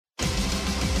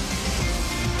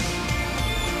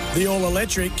The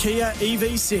all-electric Kia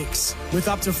EV6 with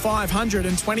up to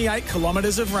 528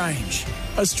 kilometres of range.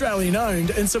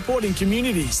 Australian-owned and supporting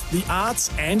communities, the arts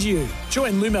and you.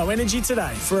 Join Lumo Energy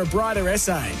today for a brighter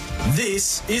SA.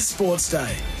 This is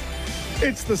Sportsday.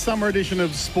 It's the summer edition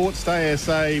of Sportsday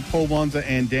SA. Paul Wanzer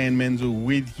and Dan Menzel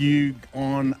with you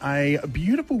on a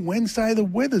beautiful Wednesday. The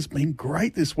weather's been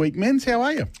great this week. Menz, how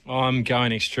are you? I'm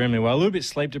going extremely well. A little bit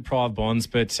sleep-deprived, Bonds,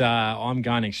 but I'm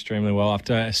going extremely well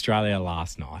after Australia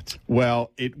last night. Well,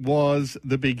 it was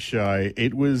the big show.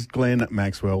 It was Glenn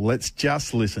Maxwell. Let's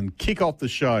just listen. Kick off the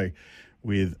show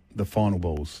with the final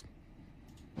balls.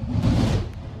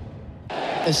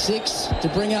 A 6 to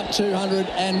bring up 200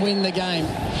 and win the game.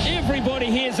 Everybody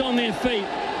here's on their feet.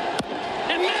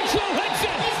 And Maxwell hits it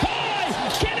high.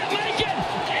 Can it make it?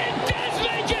 It does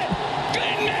make it.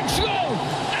 Glenn Maxwell.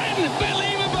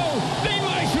 Unbelievable. The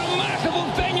most remarkable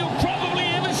thing you'll probably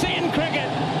ever see in cricket.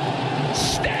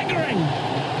 Staggering.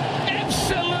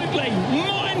 Absolutely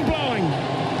mind-blowing.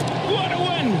 What a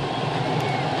win.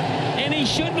 And he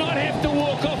should not have to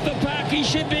walk off the park. He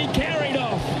should be carried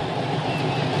off.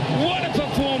 What a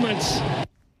performance.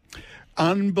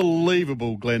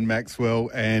 Unbelievable, Glenn Maxwell,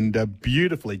 and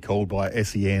beautifully called by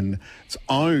SEN's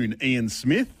own Ian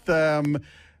Smith. You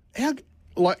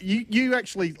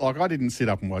actually, I didn't sit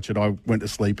up and watch it. I went to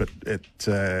sleep at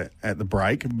the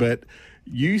break, but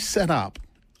you sat up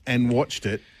and watched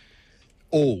it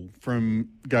all from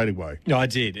go to woe. No, I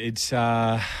did. It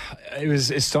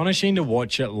was astonishing to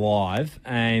watch it live,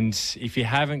 and if you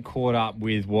haven't caught up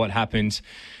with what happened,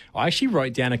 I actually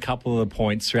wrote down a couple of the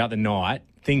points throughout the night,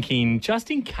 thinking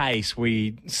just in case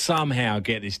we somehow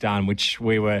get this done, which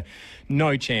we were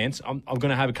no chance. I'm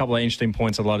going to have a couple of interesting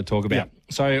points I'd like to talk about. Yeah.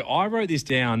 So I wrote this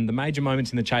down, the major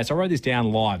moments in the chase. I wrote this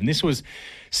down live, and this was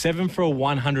 7 for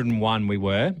 101 we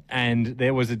were, and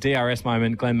there was a DRS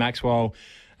moment. Glenn Maxwell,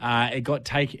 it got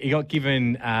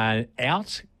given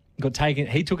out. Got taken.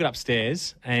 He took it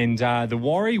upstairs, and the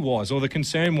worry was, or the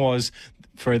concern was,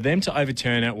 for them to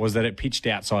overturn it was that it pitched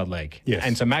outside leg. Yes.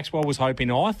 And so Maxwell was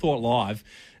hoping, I thought live,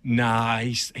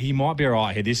 he might be all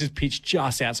right here. This is pitched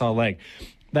just outside leg.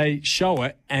 They show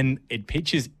it, and it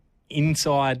pitches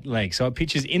inside leg. So it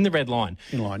pitches in the red line.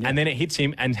 In line, yeah. And then it hits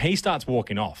him, and he starts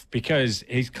walking off because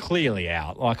he's clearly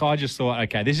out. Like, I just thought,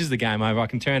 okay, this is the game over. I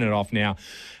can turn it off now.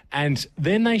 And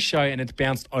then they show, and it's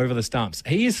bounced over the stumps.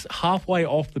 He is halfway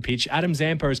off the pitch. Adam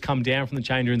Zampa has come down from the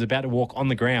change room and is about to walk on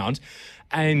the ground.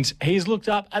 And he's looked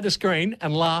up at the screen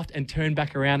and laughed and turned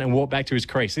back around and walked back to his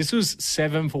crease. This was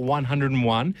 7 for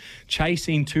 101,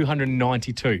 chasing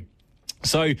 292.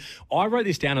 So I wrote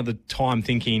this down at the time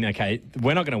thinking, okay,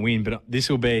 we're not going to win, but this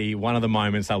will be one of the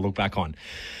moments they'll look back on.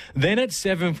 Then at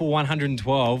 7 for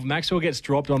 112, Maxwell gets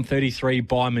dropped on 33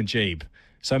 by Mujeeb.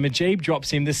 So Mujeeb drops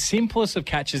him, the simplest of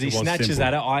catches. He snatches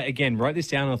at it. I, again, wrote this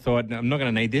down and I thought, I'm not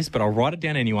going to need this, but I'll write it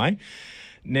down anyway.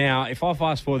 Now, if I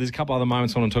fast forward, there's a couple other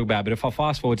moments I want to talk about, but if I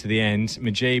fast forward to the end,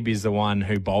 Mujeeb is the one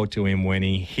who bowled to him when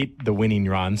he hit the winning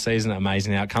run. So isn't it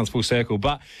amazing how it comes full circle?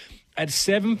 But at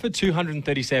 7 for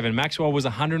 237, Maxwell was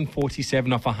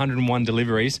 147 off 101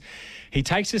 deliveries. He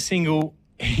takes a single.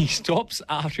 He stops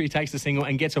after he takes the single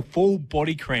and gets a full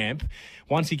body cramp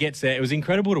once he gets there. It was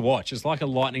incredible to watch. It's like a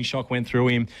lightning shock went through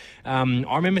him.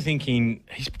 I remember thinking,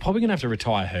 he's probably going to have to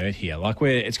retire hurt here.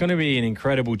 It's going to be an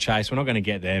incredible chase. We're not going to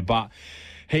get there, but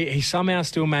he somehow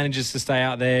still manages to stay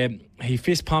out there. He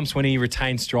fist pumps when he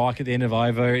retains strike at the end of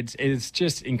over. It's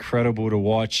just incredible to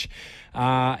watch.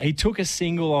 He took a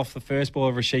single off the first ball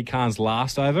of Rashid Khan's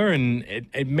last over, and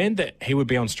it meant that he would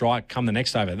be on strike come the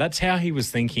next over. That's how he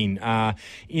was thinking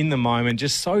in the moment.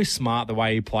 Just so smart the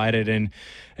way he played it. And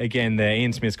again, the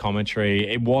Ian Smith's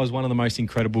commentary, it was one of the most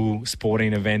incredible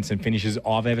sporting events and finishes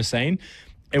I've ever seen.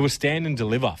 It was stand and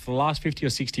deliver. For the last 50 or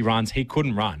 60 runs, he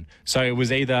couldn't run. So it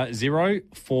was either 0,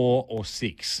 4 or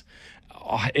 6.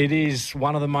 It is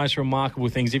one of the most remarkable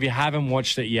things. If you haven't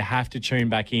watched it, you have to tune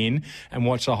back in and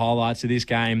watch the highlights of this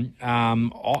game.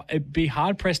 It'd be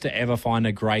hard-pressed to ever find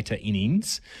a greater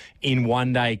innings in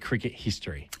one-day cricket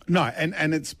history. No,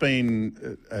 and it's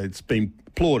been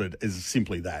applauded as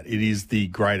simply that. It is the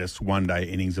greatest one-day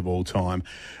innings of all time.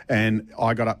 And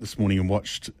I got up this morning and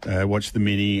watched the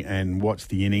mini and watched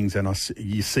the innings, and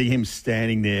you see him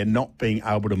standing there not being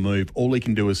able to move. All he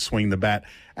can do is swing the bat,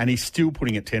 and he's still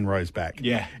putting it 10 rows back.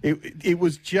 Yeah. It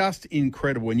was just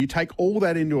incredible. And you take all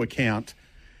that into account,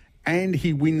 and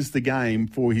he wins the game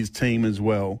for his team as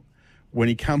well. When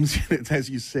he comes in, as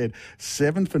you said,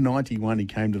 7 for 91, he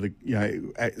came to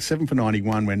the, 7 for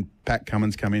 91 when Pat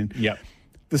Cummins come in. Yep.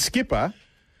 The skipper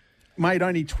made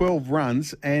only 12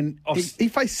 runs, and he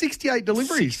faced 68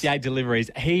 deliveries. 68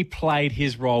 deliveries. He played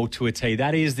his role to a T.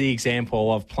 That is the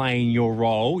example of playing your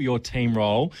role, your team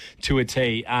role, to a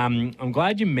T. I'm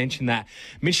glad you mentioned that.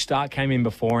 Mitch Starc came in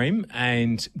before him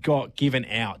and got given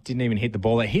out. Didn't even hit the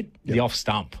ball. It hit the off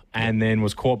stump and then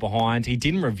was caught behind. He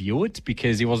didn't review it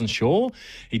because he wasn't sure.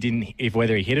 He didn't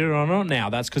whether he hit it or not. Now,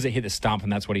 that's because it hit the stump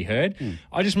and that's what he heard.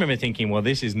 I just remember thinking, well,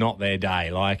 this is not their day.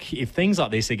 Like, if things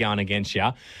like this are going against you.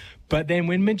 But then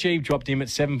when Mujeeb dropped him at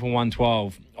 7 for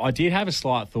 112, I did have a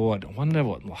slight thought. I wonder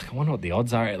what the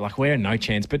odds are. Like, we're no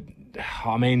chance. But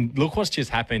I mean, look what's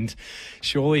just happened.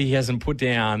 Surely he hasn't put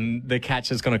down the catch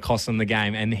that's going to cost them the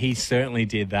game, and he certainly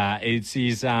did that. It's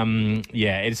his,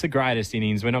 it's the greatest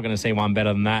innings. We're not going to see one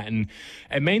better than that, and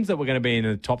it means that we're going to be in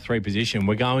the top 3 position.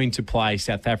 We're going to play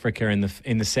South Africa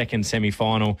in the second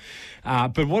semi-final.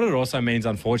 But what it also means,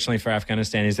 unfortunately, for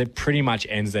Afghanistan is it pretty much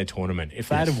ends their tournament. If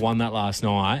they had have won that last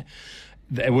night,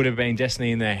 it would have been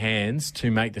destiny in their hands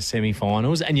to make the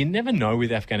semi-finals. And you never know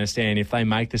with Afghanistan, if they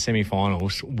make the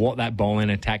semi-finals, what that bowling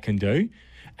attack can do.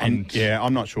 And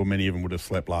I'm not sure many of them would have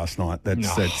slept last night.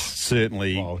 That's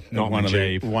certainly one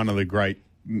of the great.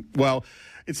 Well,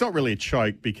 it's not really a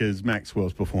choke because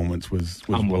Maxwell's performance was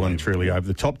well and truly over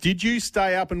the top. Did you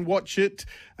stay up and watch it?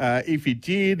 If you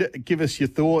did, give us your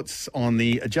thoughts on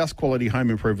the Just Quality Home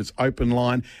Improvers open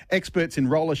line. Experts in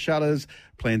roller shutters,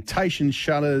 plantation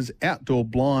shutters, outdoor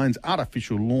blinds,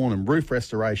 artificial lawn and roof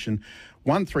restoration.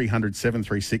 1300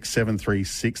 736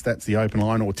 736. That's the open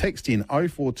line. Or text in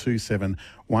 0427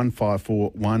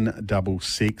 154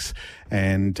 166.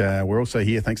 And we're also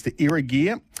here thanks to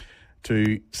Irrigear.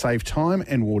 To save time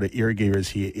and water, Irrigear is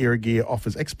here. Irrigear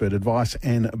offers expert advice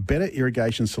and better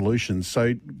irrigation solutions.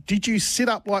 So did you sit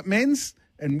up like men's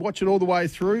and watch it all the way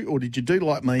through, or did you do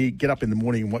like me, get up in the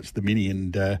morning and watch the mini?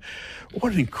 And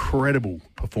what an incredible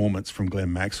performance from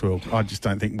Glenn Maxwell. I just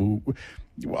don't think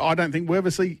we'll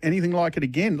ever see anything like it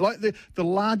again. Like the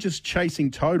largest chasing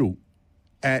total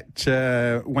at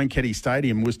Wankhede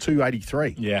Stadium was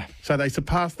 283. Yeah. So they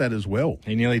surpassed that as well.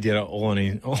 He nearly did it all on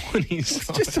his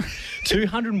side. Just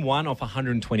 201 off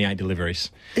 128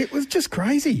 deliveries. It was just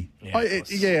crazy. Yeah,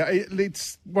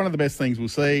 it's one of the best things we'll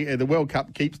see. The World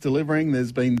Cup keeps delivering.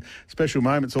 There's been special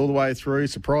moments all the way through,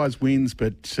 surprise wins,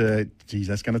 but,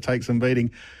 that's going to take some beating.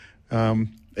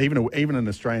 Even an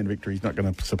Australian victory is not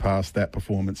going to surpass that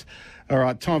performance. All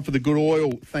right, time for the good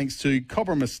oil, thanks to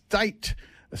Cobram Estate,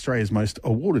 Australia's most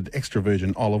awarded extra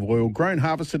virgin olive oil, grown,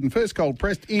 harvested and first cold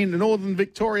pressed in Northern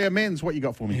Victoria. Men's, what you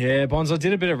got for me? Yeah, Bonds, I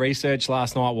did a bit of research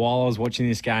last night while I was watching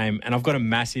this game, and I've got a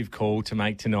massive call to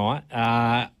make tonight.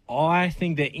 I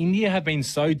think that India have been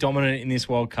so dominant in this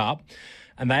World Cup,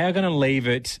 and they are going to leave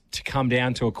it to come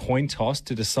down to a coin toss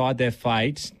to decide their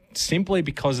fate, simply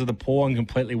because of the poor and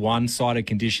completely one-sided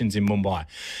conditions in Mumbai.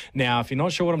 Now, if you're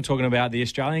not sure what I'm talking about, the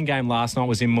Australian game last night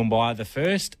was in Mumbai. The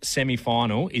first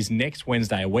semi-final is next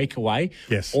Wednesday, a week away.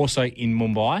 Yes. Also in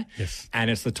Mumbai. Yes. And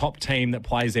it's the top team that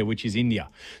plays there, which is India.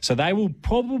 So they will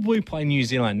probably play New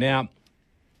Zealand. Now,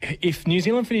 if New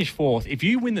Zealand finish 4th, if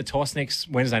you win the toss next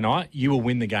Wednesday night, you will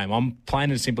win the game. I'm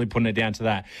plain and simply putting it down to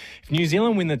that. If New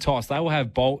Zealand win the toss, they will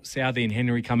have Bolt, Southey and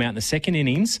Henry come out in the second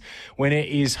innings when it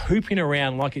is hooping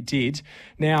around like it did.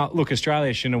 Now, look,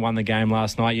 Australia shouldn't have won the game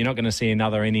last night. You're not going to see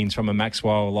another innings from a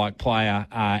Maxwell-like player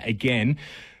again.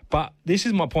 But this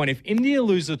is my point. If India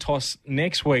lose the toss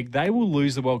next week, they will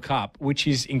lose the World Cup, which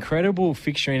is incredible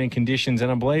fixturing and conditions.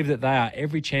 And I believe that they are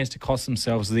every chance to cost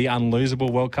themselves the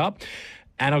unlosable World Cup.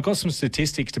 And I've got some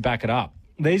statistics to back it up.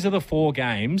 These are the 4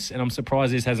 games, and I'm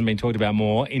surprised this hasn't been talked about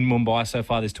more, in Mumbai so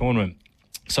far this tournament.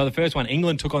 So the first one,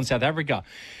 England took on South Africa.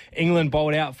 England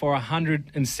bowled out for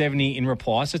 170 in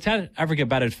reply. So South Africa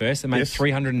batted first. They made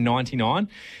 399.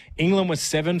 England was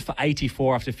 7 for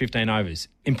 84 after 15 overs.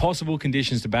 Impossible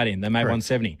conditions to bat in. They made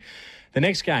 170. The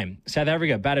next game, South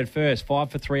Africa batted first,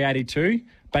 5 for 382.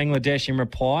 Bangladesh in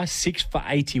reply, 6 for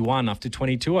 81 after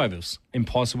 22 overs.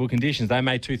 Impossible conditions. They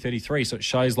made 233. So it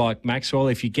shows like Maxwell,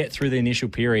 if you get through the initial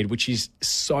period, which is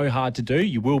so hard to do,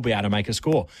 you will be able to make a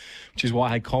score, which is why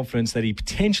I had confidence that he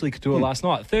potentially could do it last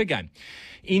night. Third game,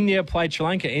 India played Sri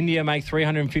Lanka. India make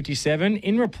 357.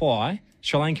 In reply,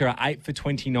 Sri Lanka are 8 for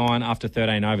 29 after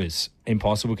 13 overs.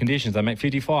 Impossible conditions. They make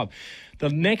 55. The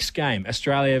next game,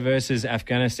 Australia versus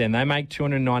Afghanistan, they make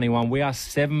 291. We are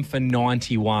 7 for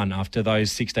 91 after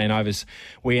those 16 overs.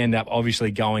 We end up obviously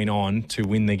going on to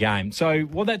win the game. So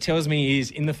what that tells me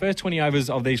is in the first 20 overs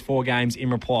of these 4 games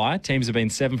in reply, teams have been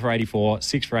 7 for 84,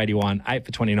 6 for 81, 8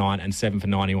 for 29 and 7 for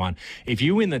 91. If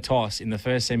you win the toss in the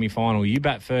first semi-final, you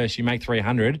bat first, you make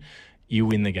 300, you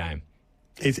win the game.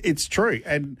 It's true.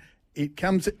 And it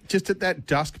comes just at that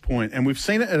dusk point, and we've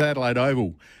seen it at Adelaide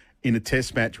Oval. in a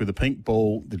test match with a pink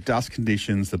ball, the dust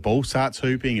conditions, the ball starts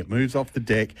hooping, it moves off the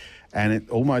deck, and it's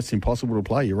almost impossible to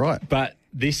play. You're right. But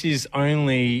this is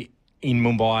only in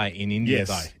Mumbai, in India, Yes,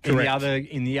 though. correct.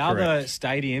 In the other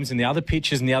stadiums, in the other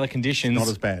pitches, and the other conditions, Not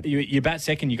as bad. You bat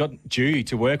second, you got dew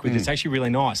to work with. It's actually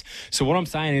really nice. So what I'm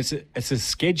saying is, it's a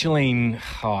scheduling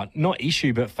not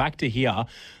issue, but factor here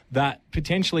that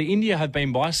potentially India have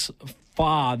been by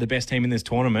far the best team in this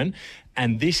tournament,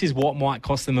 and this is what might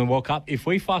cost them the World Cup. If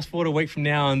we fast forward a week from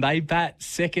now and they bat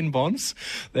second, Bonds,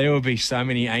 there will be so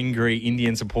many angry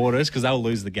Indian supporters because they'll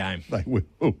lose the game. They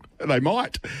will. They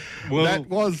might. Well, that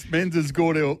was Menzies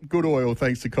Good Oil,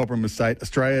 thanks to Cobram Estate,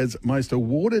 Australia's most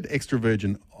awarded extra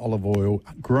virgin olive oil,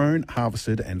 grown,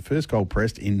 harvested and first cold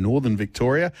pressed in northern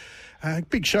Victoria.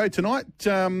 Big show tonight.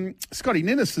 Scotty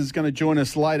Ninnis is going to join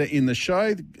us later in the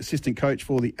show, the assistant coach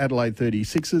for the Adelaide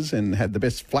 36ers and had the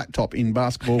best flat top in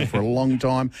basketball for a long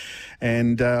time.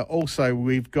 And also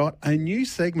we've got a new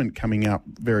segment coming up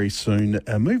very soon,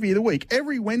 a movie of the week.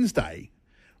 Every Wednesday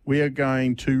we are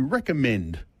going to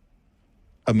recommend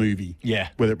a movie. Yeah.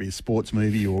 Whether it be a sports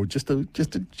movie or just a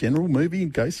general movie,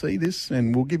 go see this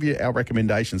and we'll give you our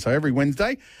recommendations. So every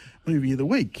Wednesday, movie of the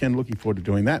week, and looking forward to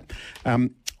doing that.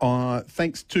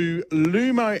 Thanks to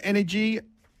Lumo Energy.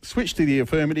 Switch to the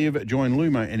affirmative. Join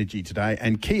Lumo Energy today.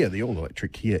 And Kia, the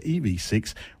all-electric Kia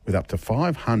EV6 with up to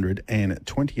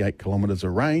 528 kilometres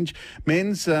of range.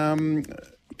 Men's,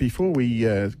 before we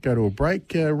go to a break,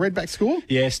 Redback score?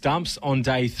 Yeah, stumps on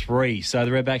day 3. So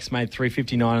the Redbacks made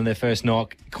 359 on their first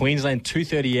knock. Queensland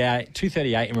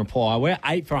 238 in reply. We're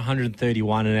 8 for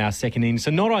 131 in our second inning. So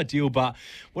not ideal, but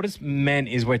what it's meant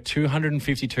is we're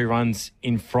 252 runs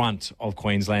in front of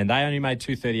Queensland. They only made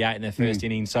 238 in their first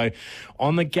inning. So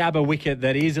on the Gabba wicket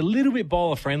that is a little bit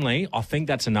bowler friendly, I think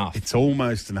that's enough. It's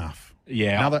almost enough.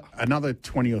 Yeah. Another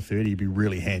 20 or 30 would be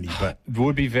really handy. But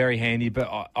would be very handy, but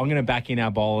I'm going to back in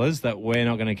our bowlers that we're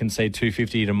not going to concede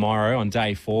 250 tomorrow on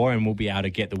day 4 and we'll be able to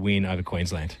get the win over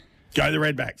Queensland. Go the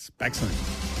Redbacks. Back soon.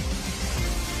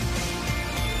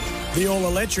 The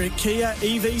all-electric Kia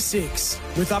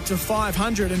EV6 with up to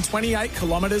 528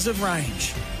 kilometres of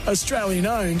range. Australian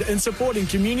owned and supporting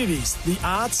communities, the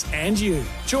arts and you.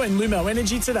 Join Lumo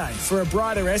Energy today for a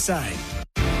brighter SA.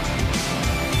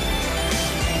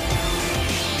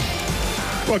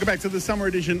 Welcome back to the summer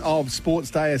edition of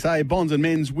Sportsday SA. Bonds and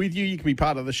Men's with you. You can be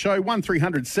part of the show.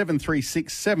 1300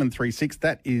 736 736.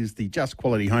 That is the Just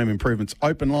Quality Home Improvements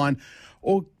open line.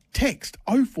 Or text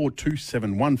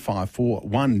 0427 154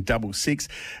 166.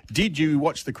 Did you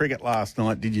watch the cricket last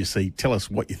night? Did you see? Tell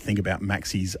us what you think about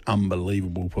Maxie's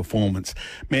unbelievable performance.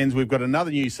 Men's, we've got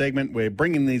another new segment. We're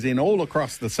bringing these in all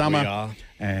across the summer. We are.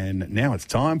 And now it's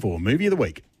time for Movie of the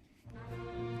Week.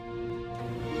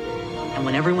 And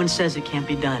when everyone says it can't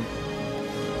be done,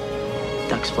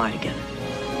 ducks fly together.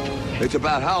 It's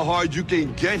about how hard you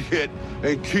can get hit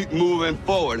and keep moving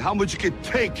forward. How much you can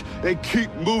take and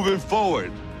keep moving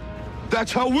forward.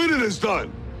 That's how winning is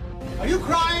done. Are you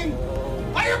crying?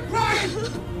 Are you crying?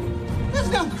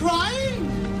 There's no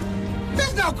crying.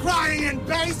 There's no crying in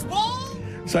baseball.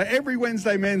 So every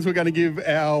Wednesday, Men's, we're going to give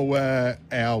our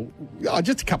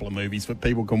just a couple of movies that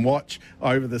people can watch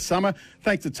over the summer.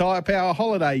 Thanks to Tyre Power,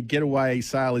 holiday getaway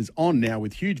sale is on now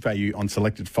with huge value on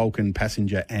selected Falcon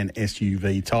passenger and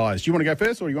SUV tyres. Do you want to go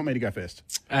first or do you want me to go first?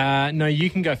 No, you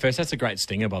can go first. That's a great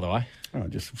stinger, by the way. Oh,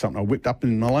 just something I whipped up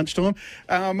in my lunchtime.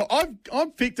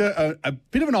 I've picked a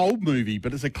bit of an old movie,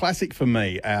 but it's a classic for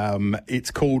me.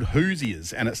 It's called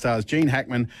Hoosiers, and it stars Gene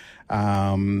Hackman,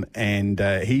 and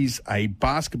he's a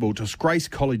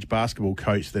disgraced college basketball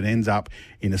coach that ends up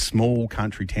in a small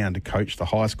country town to coach the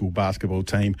high school basketball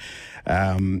team.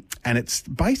 And it's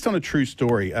based on a true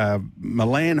story.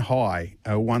 Milan High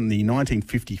won the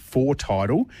 1954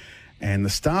 title, and the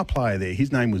star player there,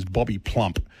 his name was Bobby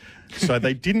Plump. So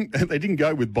they didn't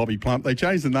go with Bobby Plump. They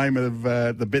changed the name of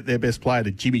their best player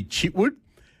to Jimmy Chitwood,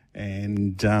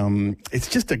 and it's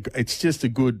just a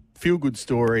good feel-good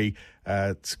story.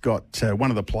 It's got one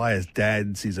of the players'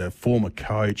 dads is a former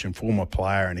coach and former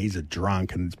player, and he's a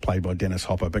drunk, and it's played by Dennis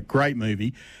Hopper. But great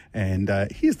movie, and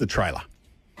here's the trailer.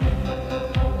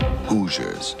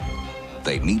 Hoosiers.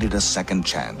 They needed a second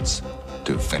chance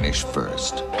to finish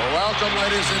first. Well, welcome,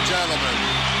 ladies and gentlemen,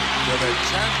 to the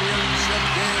championship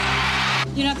game.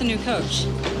 You're not the new coach.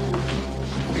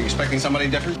 Are you expecting somebody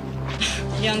different?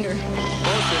 Younger.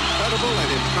 Most incredible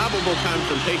and improbable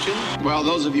confrontation. Well,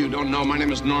 those of you who don't know, my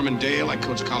name is Norman Dale. I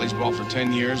coached college ball for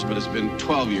 10 years, but it's been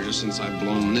 12 years since I've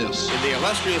blown this. In the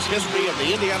illustrious history of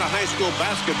the Indiana High School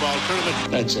basketball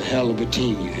tournament. That's a hell of a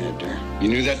team you had there. You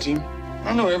knew that team?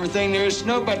 I know everything there is to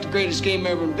know about the greatest game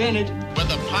ever invented.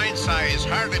 With a pint size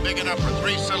hardly big enough for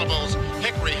 3 syllables,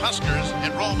 Hickory Huskers,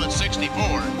 enrollment 64.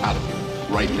 Out of here.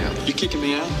 Right now. You kicking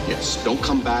me out? Yes. Don't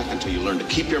come back until you learn to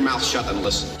keep your mouth shut and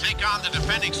listen. Take on the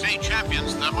defending state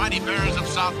champions, the Mighty Bears of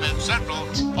South Bend Central,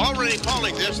 already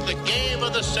calling this the game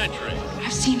of the century.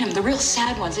 I've seen them, the real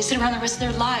sad ones. They sit around the rest of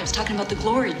their lives talking about the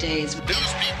glory days.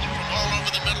 News people from all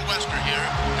over the Midwest are here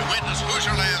to witness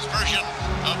Hoosierland's version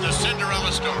of the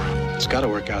Cinderella story. It's got to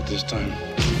work out this time.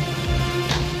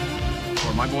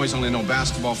 Or my boys only know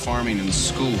basketball, farming, and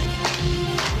school.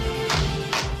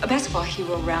 A basketball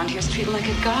hero around here is treated like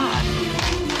a god.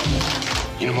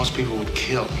 You know, most people would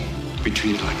kill to be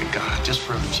treated like a god just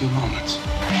for a few moments.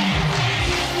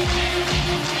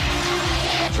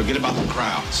 Forget about the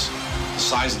crowds, the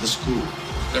size of the school,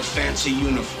 their fancy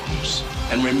uniforms,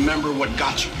 and remember what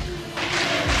got you here.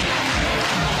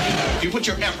 If you put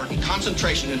your effort and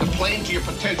concentration into playing to your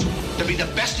potential, to be the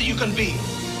best that you can be,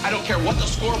 I don't care what the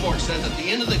scoreboard says at the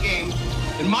end of the game,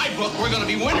 in my book, we're going to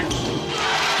be winners.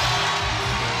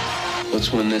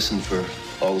 Let's win this and for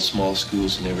all the small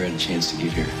schools who never had a chance to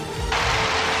get here.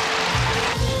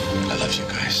 I love you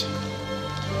guys.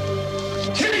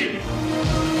 Timmy!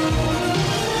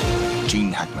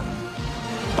 Gene Hackman,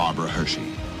 Barbara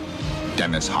Hershey,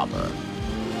 Dennis Hopper.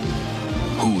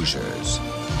 Hoosiers.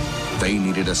 They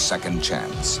needed a second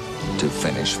chance to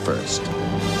finish first.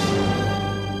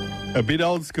 A bit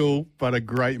old school, but a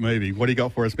great movie. What do you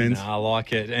got for us, Menz? I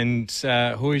like it. And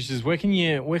Hoosiers, where can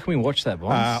we watch that,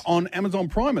 Bonds? On Amazon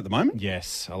Prime at the moment.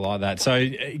 Yes, I like that. So,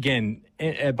 again,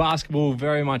 basketball,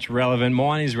 very much relevant.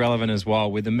 Mine is relevant as well.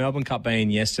 With the Melbourne Cup being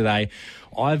yesterday,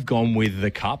 I've gone with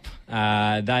The Cup.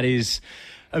 That is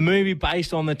a movie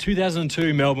based on the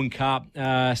 2002 Melbourne Cup.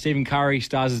 Stephen Curry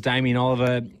stars as Damien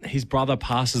Oliver. His brother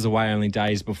passes away only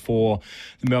days before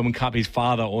the Melbourne Cup. His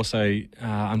father also,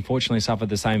 unfortunately, suffered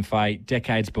the same fate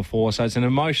decades before. So it's an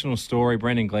emotional story.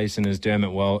 Brendan Gleeson is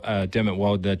Dermot Weld,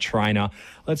 the trainer.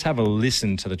 Let's have a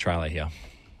listen to the trailer here.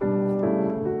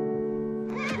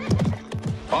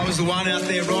 I was the one out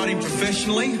there riding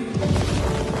professionally.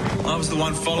 I was the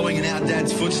one following in our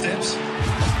dad's footsteps.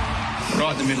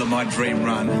 Right in the middle of my dream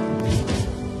run,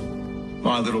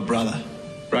 my little brother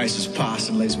races past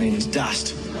and leaves me in his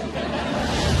dust.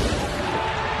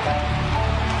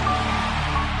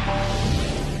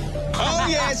 Oh,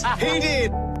 yes, he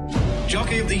did.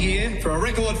 Jockey of the Year for a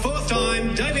record fourth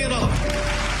time, Damien Oliver.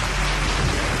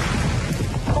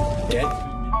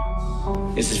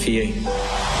 Dad, this is for you.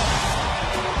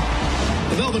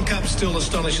 The Melbourne Cup still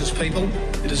astonishes people.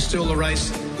 It is still the race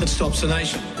that stops the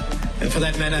nation. And for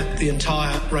that matter, the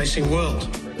entire racing world.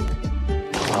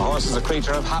 A horse is a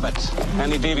creature of habit.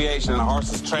 Any deviation in a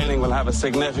horse's training will have a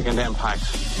significant impact.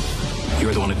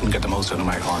 You're the one who can get the most out of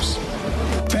my horse.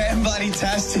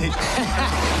 Fan-buddy-tastic.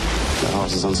 That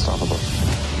horse is unstoppable.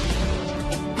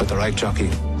 With the right jockey,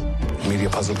 Media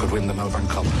Puzzle could win the Melbourne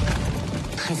Cup.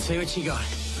 Let's see what you got.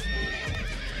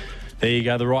 There you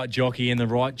go, the right jockey, and the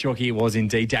right jockey it was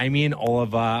indeed. Damien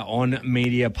Oliver on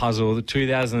Media Puzzle, the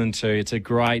 2002. It's a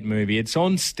great movie. It's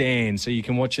on Stan, so you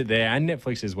can watch it there, and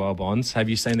Netflix as well, Bonds. Have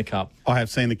you seen The Cup? I have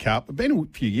seen The Cup. It's been a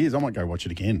few years. I might go watch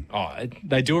it again. Oh,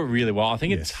 they do it really well. I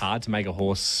think it's hard to make a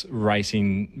horse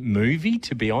racing movie,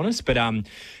 to be honest. But,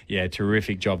 yeah,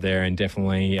 terrific job there, and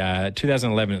definitely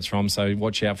 2011 it's from, so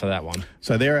watch out for that one.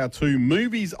 So there are two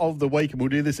movies of the week, and we'll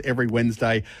do this every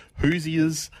Wednesday.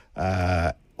 Hoosiers,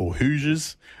 or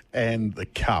Hoosiers, and The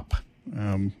Cup.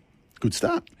 Good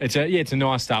start. It's a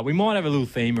nice start. We might have a little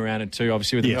theme around it too,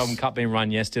 obviously, with the Melbourne Cup being run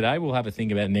yesterday. We'll have a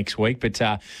think about it next week, but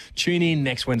tune in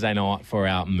next Wednesday night for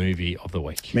our movie of the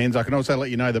week. Menz, I can also let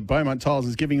you know that Beaumont Tiles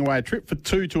is giving away a trip for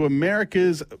two to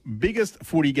America's biggest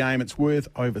footy game. It's worth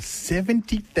over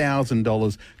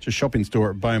 $70,000 to shop in store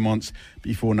at Beaumont's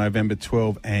before November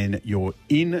 12, and you're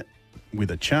in with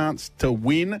a chance to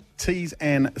win. T's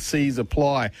and C's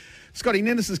apply. Scotty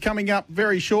NINNIS is coming up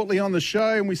very shortly on the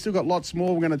show, and we've still got lots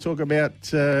more. We're going to talk about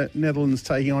Netherlands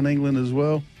taking on England as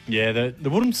well. Yeah, the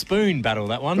wooden spoon battle,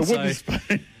 that one. The wooden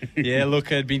spoon. Yeah,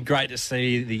 look, it'd be great to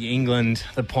see the England,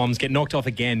 the Poms, get knocked off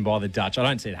again by the Dutch. I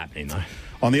don't see it happening, though.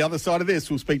 On the other side of this,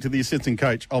 we'll speak to the assistant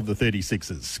coach of the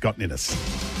 36ers, Scott NINNIS.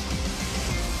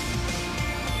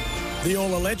 The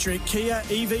all-electric Kia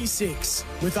EV6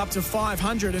 with up to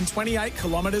 528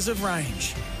 kilometres of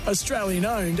range.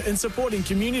 Australian-owned and supporting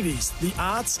communities, the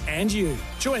arts and you.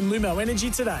 Join Lumo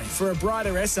Energy today for a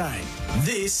brighter SA.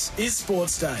 This is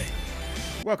Sportsday.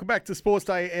 Welcome back to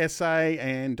Sportsday SA,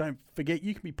 and don't forget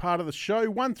you can be part of the show.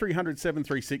 1300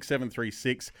 736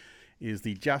 736 is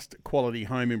the Just Quality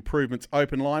Home Improvements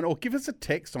open line, or give us a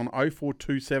text on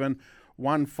 0427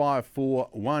 154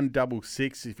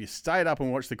 166. If you stayed up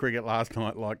and watched the cricket last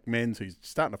night, like Menz, who's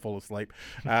starting to fall asleep,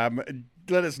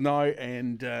 let us know.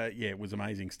 And, it was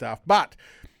amazing stuff. But,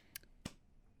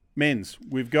 men's,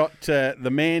 we've got the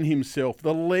man himself,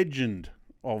 the legend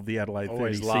of the Adelaide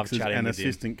 36ers and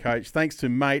assistant coach. Thanks to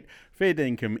mate, fair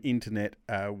dinkum internet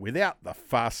without the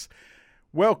fuss.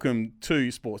 Welcome to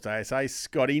Sportsday SA,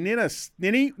 Scotty Ninnis.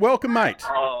 Ninny, welcome, mate.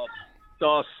 Oh,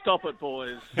 stop it,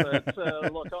 boys. Look,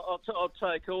 I'll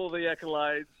take all the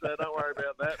accolades. Don't worry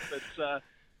about that. But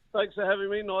thanks for having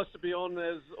me. Nice to be on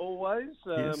as always.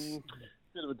 Yes.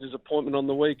 Bit of a disappointment on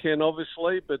the weekend,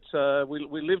 obviously, but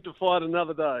we live to fight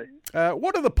another day.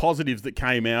 What are the positives that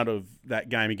came out of that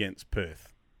game against Perth?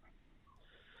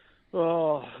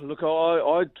 Oh, look,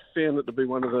 I found it to be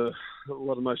one of the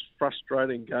most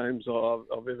frustrating games I've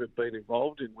ever been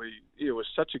involved in. It was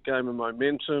such a game of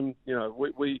momentum. You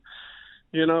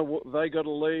know, they got a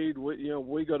lead.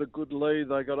 We got a good lead.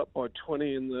 They got up by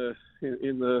 20 in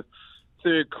the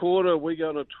third quarter. We go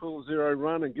on a 12-0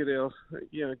 run and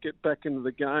get back into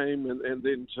the game, and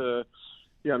then to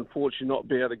unfortunately not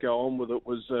be able to go on with it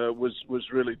was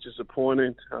really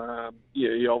disappointing.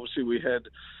 Obviously we had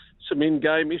some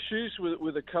in-game issues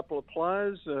with a couple of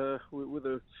players, with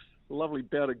a lovely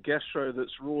bout of gastro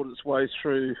that's roared its way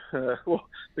through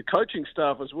the coaching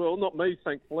staff as well. Not me,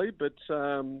 thankfully, but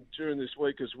during this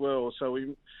week as well. So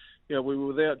we were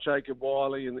without Jacob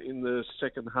Wiley in the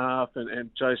second half, and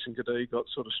Jason Kadee got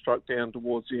sort of struck down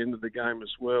towards the end of the game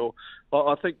as well.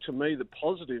 I think, to me, the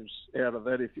positives out of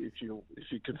that, if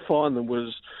you can find them,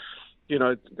 was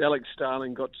Alex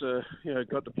Starling got to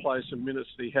play some minutes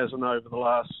that he hasn't over the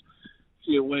last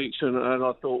few weeks, and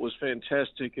I thought was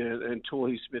fantastic. And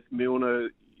Torrey Smith-Milner,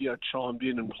 chimed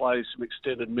in and played some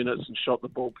extended minutes and shot the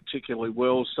ball particularly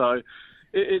well. So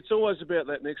it's always about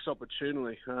that next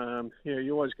opportunity.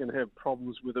 You're always going to have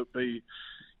problems with it, be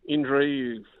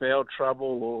injury, foul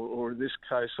trouble, or in this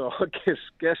case, I guess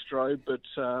gastro. But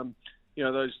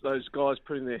those guys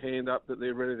putting their hand up that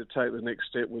they're ready to take the next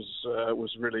step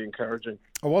was really encouraging.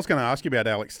 I was going to ask you about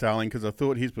Alex Starling, because I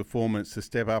thought his performance to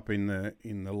step up in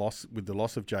the loss with the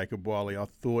loss of Jacob Wiley, I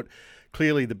thought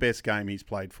clearly the best game he's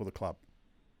played for the club.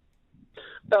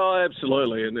 Oh,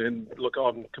 absolutely. And look,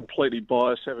 I'm completely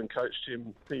biased, having coached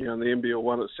him in the NBL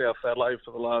 1 at South Adelaide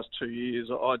for the last 2 years.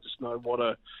 I just know what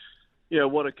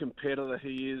a competitor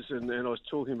he is, and I was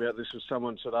talking about this with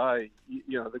someone today.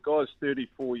 The guy's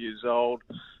 34 years old,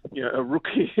 a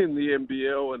rookie in the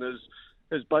NBL, and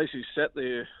has basically sat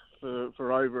there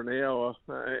for over an hour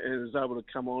and is able to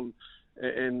come on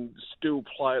and still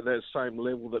play at that same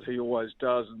level that he always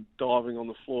does, and diving on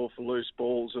the floor for loose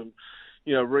balls and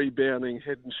rebounding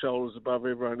head and shoulders above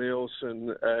everyone else.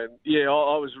 And I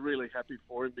was really happy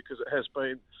for him, because it has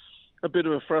been a bit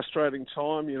of a frustrating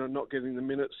time, not getting the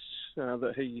minutes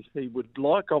that he would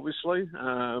like, obviously.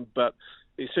 But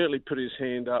he certainly put his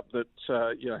hand up that,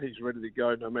 he's ready to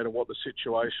go no matter what the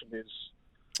situation is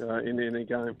in any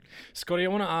game. Scotty, I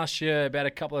want to ask you about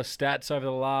a couple of stats over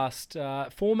the last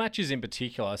 4 matches in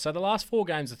particular. So the last 4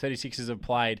 games the 36ers have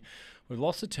played, we've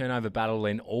lost the turnover battle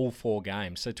in all 4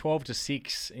 games. So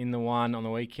 12-6 in the one on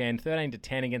the weekend,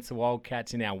 13-10 against the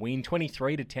Wildcats in our win,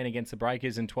 23-10 against the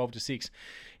Breakers, and 12-6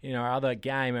 in our other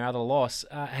game, our other loss.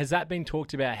 Has that been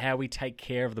talked about, how we take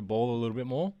care of the ball a little bit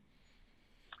more?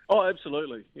 Oh,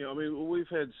 absolutely. We've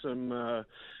had some.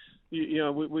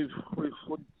 We've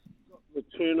the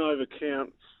turnover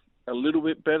count a little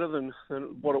bit better than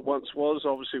what it once was.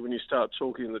 Obviously, when you start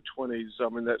talking in the 20s,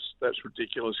 that's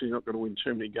ridiculous. You're not going to win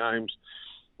too many games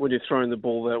when you're throwing the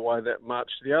ball that way that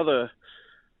much. The other,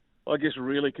 I guess,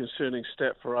 really concerning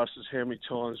stat for us is how many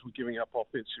times we're giving up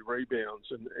offensive rebounds.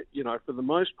 And, for the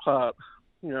most part,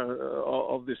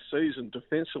 of this season,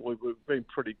 defensively, we've been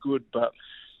pretty good. But,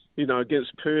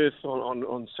 against Perth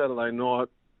on Saturday night,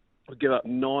 we give up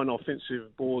 9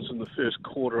 offensive balls in the first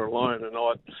quarter alone. And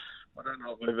I don't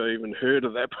know if I've ever even heard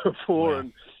of that before. Wow.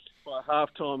 And by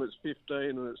halftime, it's 15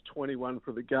 and it's 21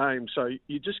 for the game. So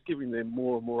you're just giving them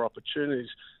more and more opportunities.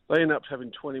 They end up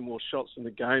having 20 more shots in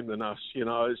the game than us.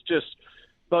 It's just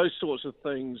those sorts of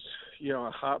things,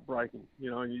 are heartbreaking.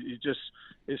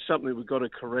 It's something we've got to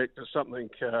correct. It's something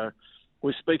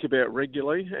we speak about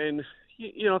regularly. And,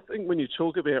 I think when you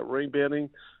talk about rebounding,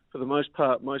 for the most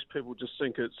part, most people just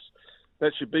think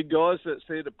that's your big guys, that's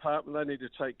their department, they need to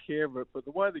take care of it. But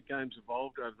the way the game's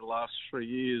evolved over the last 3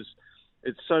 years,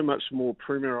 it's so much more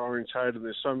perimeter orientated, and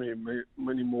there's so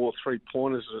many more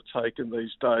three-pointers that are taken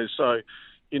these days. So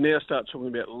you now start talking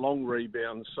about long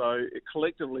rebounds. So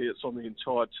collectively, it's on the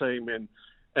entire team,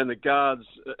 and the guards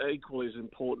are equally as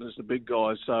important as the big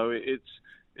guys. So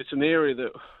it's an area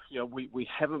that we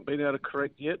haven't been able to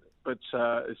correct yet, but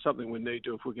it's something we need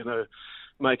to if we're going to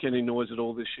make any noise at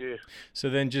all this year. So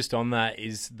then just on that,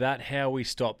 is that how we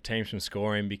stop teams from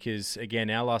scoring? Because,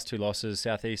 again, our last two losses,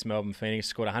 Southeast Melbourne Phoenix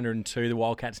scored 102, the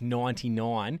Wildcats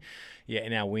 99. Yeah,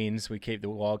 in our wins, we keep the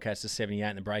Wildcats to 78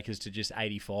 and the Breakers to just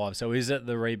 85. So is it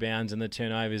the rebounds and the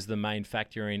turnovers the main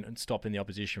factor in stopping the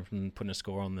opposition from putting a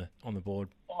score on the board?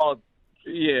 Oh,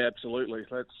 yeah, absolutely.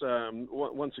 That's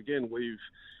once again we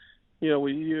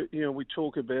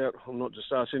talk about, well, not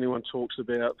just us, anyone talks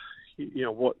about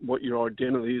what your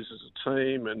identity is as a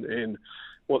team and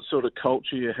what sort of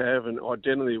culture you have, and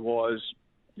identity-wise,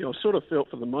 I sort of felt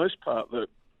for the most part that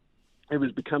it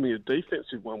was becoming a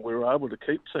defensive one. We were able to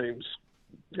keep teams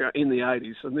in the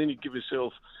 80s, and then you give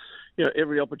yourself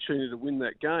every opportunity to win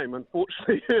that game.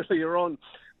 Unfortunately, earlier on,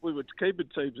 we were keeping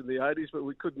teams in the 80s, but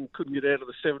we couldn't get out of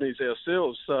the 70s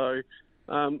ourselves. So,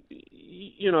 when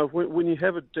you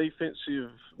have a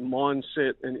defensive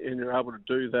mindset and you're able to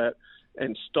do that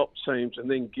and stop teams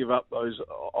and then give up those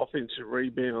offensive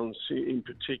rebounds in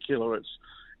particular,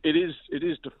 it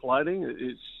is deflating.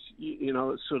 It's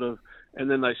sort of, and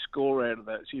then they score out of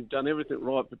that. So you've done everything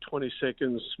right for 20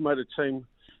 seconds, made a team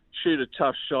shoot a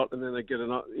tough shot, and then they get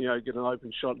an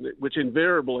open shot, which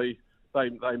invariably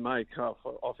they make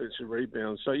offensive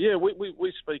rebounds. So yeah,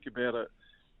 we speak about it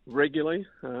regularly.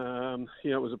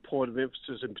 It was a point of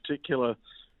emphasis in particular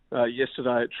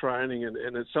yesterday at training, and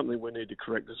it's something we need to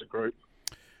correct as a group.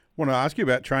 I want to ask you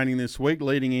about training this week,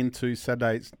 leading into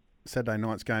Saturday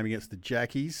night's game against the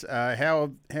Jackies.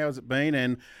 How has it been,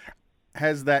 and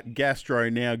has that gastro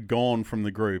now gone from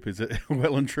the group? Is it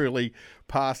well and truly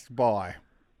passed by?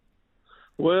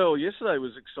 Well, yesterday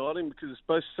was exciting because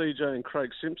both CJ and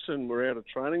Craig Simpson were out of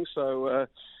training, so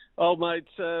old mate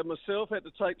myself had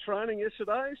to take training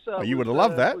yesterday. So you would have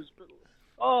loved that.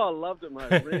 I loved it,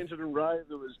 mate. Ranted and raved.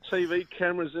 There was TV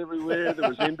cameras everywhere. There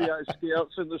was NBA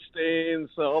scouts in the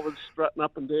stands. So I was strutting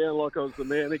up and down like I was the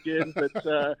man again. But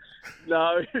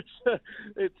no,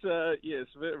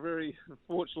 it's very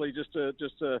fortunately just to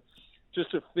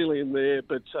fill in there.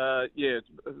 But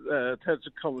had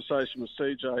some conversation with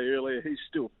CJ earlier. He's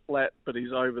still flat, but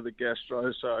he's over the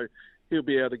gastro, so he'll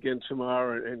be out again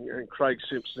tomorrow. And Craig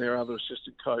Simpson, our other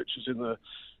assistant coach, is in the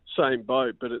same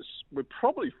boat, but we're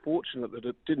probably fortunate that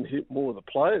it didn't hit more of the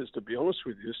players, to be honest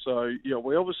with you. So,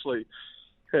 we obviously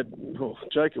had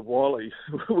Jacob Wiley,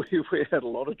 we had a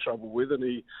lot of trouble with, and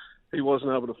he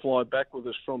wasn't able to fly back with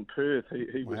us from Perth.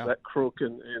 He was that crook,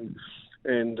 and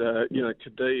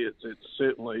Kadee, it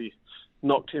certainly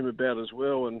knocked him about as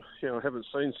well. And I haven't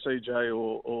seen CJ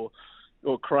or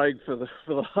Craig for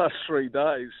the last 3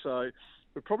 days, so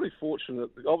we're probably fortunate.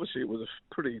 Obviously, it was a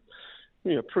pretty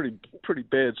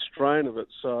bad strain of it.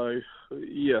 So,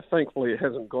 thankfully it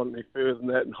hasn't gone any further than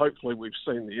that, and hopefully we've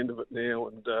seen the end of it now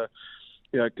and,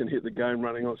 can hit the game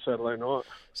running on Saturday night.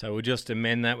 So we'll just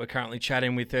amend that. We're currently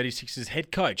chatting with 36's head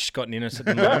coach, Scott NINNIS, at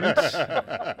the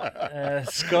moment.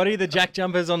 Scotty, the Jack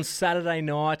Jumpers on Saturday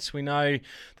night. We know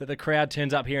that the crowd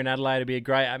turns up here in Adelaide. It'll be a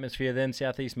great atmosphere. Then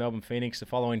Southeast Melbourne Phoenix the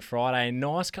following Friday. A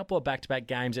nice couple of back-to-back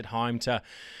games at home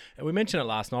we mentioned it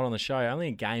last night on the show, only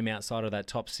a game outside of that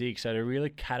top six, so to really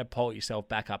catapult yourself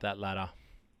back up that ladder.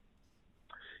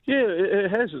 Yeah,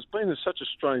 it has. It's been such a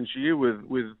strange year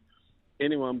with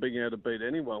anyone being able to beat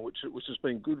anyone, which has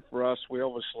been good for us. We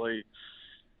obviously,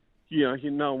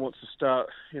 no one wants to start,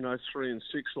 3-6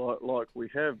 like we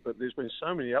have, but there's been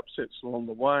so many upsets along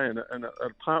the way, and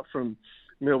apart from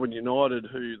Melbourne United,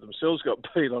 who themselves got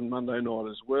beat on Monday night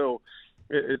as well,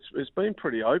 it's been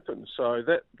pretty open. So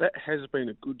that has been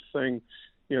a good thing,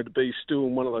 to be still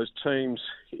in one of those teams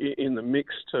in the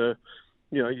mix. To,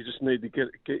 you just need to get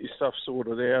your stuff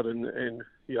sorted out and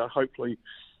hopefully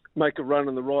make a run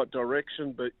in the right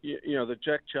direction. But the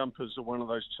Jack Jumpers are one of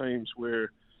those teams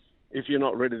where if you're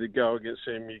not ready to go against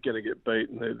them, you're going to get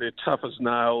beaten. They're tough as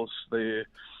nails. They're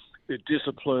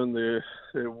disciplined. They're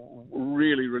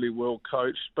really, really well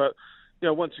coached. But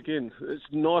once again, it's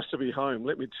nice to be home.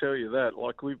 Let me tell you that.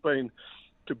 Like, we've been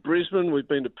to Brisbane, we've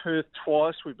been to Perth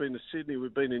twice, we've been to Sydney,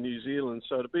 we've been to New Zealand.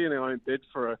 So to be in our own bed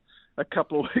for a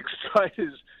couple of weeks straight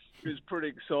is pretty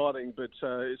exciting. But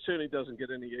it certainly doesn't get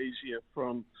any easier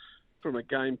from a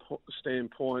game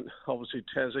standpoint. Obviously,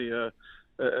 Tassie,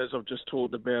 as I've just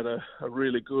talked about, are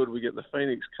really good. We get the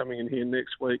Phoenix coming in here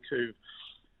next week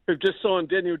who've just signed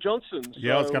Daniel Johnson.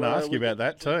 Yeah, I was going to ask you about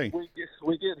that too.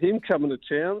 We get him coming to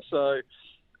town, so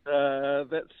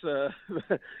that's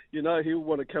he'll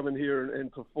want to come in here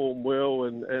and perform well.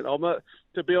 And I'm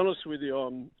to be honest with you,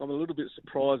 I'm a little bit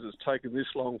surprised it's taken this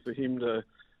long for him to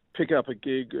pick up a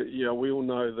gig. We all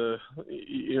know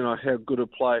how good a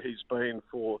player he's been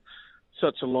for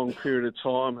such a long period of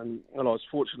time, and I was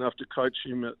fortunate enough to coach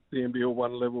him at the NBL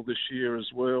 1 level this year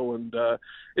as well. And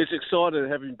it's exciting to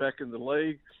have him back in the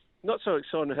league. Not so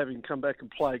exciting to have him come back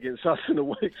and play against us in a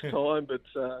week's time, but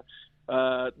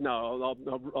no,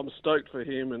 I'm stoked for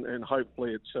him, and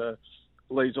hopefully it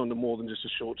leads on to more than just a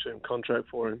short-term contract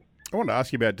for him. I want to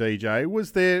ask you about DJ.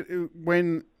 Was there,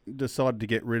 when decided to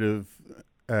get rid of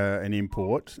an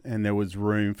import and there was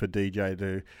room for DJ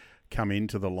to come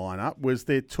into the lineup, was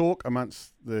there talk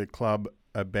amongst the club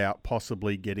about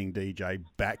possibly getting DJ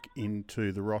back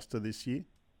into the roster this year?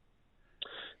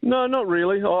 No, not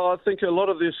really. I think a lot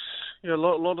of this, a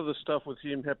lot of the stuff with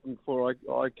him happened before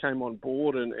I came on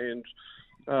board, and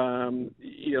I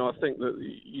think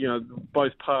that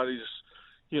both parties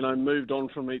moved on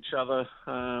from each other,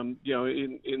 in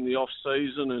the off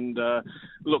season. And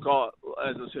look,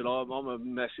 as I said, I'm a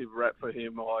massive rap for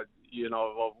him. I've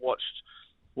watched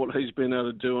what he's been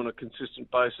able to do on a consistent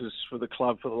basis for the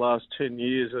club for the last 10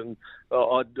 years, and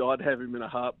I'd have him in a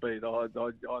heartbeat. I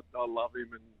love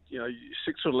him, and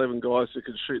 6'11" guys that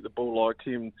can shoot the ball like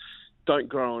him don't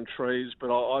grow on trees.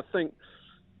 But I think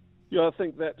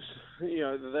that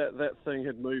that thing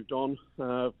had moved on,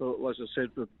 as I said,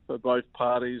 for both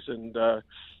parties, and there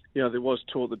was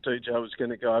talk that DJ was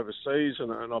going to go overseas,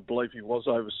 and I believe he was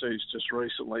overseas just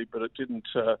recently, but it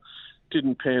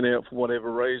didn't pan out for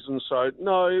whatever reason. So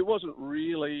no, it wasn't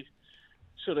really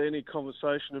sort of any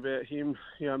conversation about him,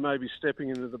 maybe stepping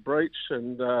into the breach,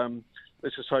 and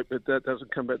let's just hope that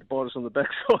doesn't come back to bite us on the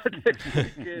backside next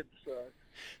weekend. So.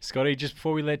 Scotty, just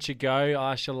before we let you go,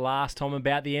 I asked you last time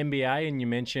about the NBA, and you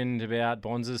mentioned about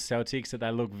Bonz's Celtics, that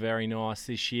they look very nice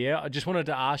this year. I just wanted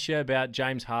to ask you about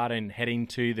James Harden heading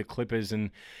to the Clippers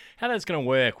and how that's going to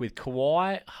work with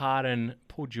Kawhi, Harden,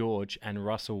 Paul George and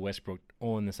Russell Westbrook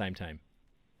all in the same team.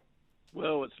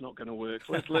 Well, it's not going to work.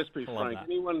 Let's be frank.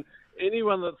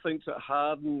 Anyone that thinks that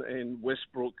Harden and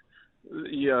Westbrook,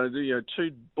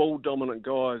 two ball-dominant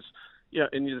guys,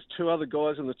 and there's two other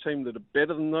guys on the team that are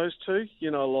better than those two.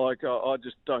 I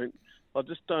just don't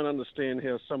understand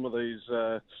how some of these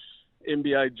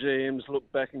NBA GMs look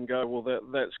back and go, well,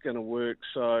 that's going to work.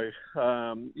 So,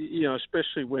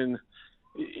 especially when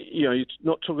you're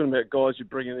not talking about guys you're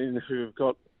bringing in who have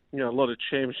got a lot of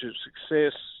championship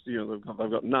success. They've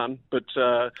got none. But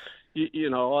I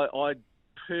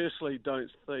personally don't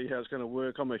see how it's going to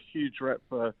work. I'm a huge rap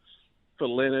for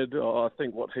Leonard. I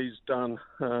think what he's done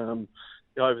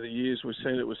over the years, we've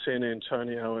seen it with San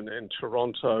Antonio and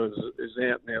Toronto, is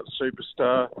out-and-out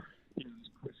superstar. Questions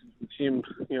with him,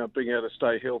 being able to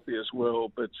stay healthy as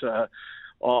well. But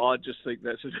I just think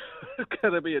that's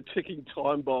going to be a ticking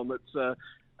time bomb. It's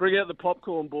bring out the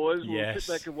popcorn, boys. We'll sit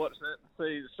back and watch that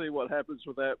and see what happens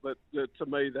with that. But to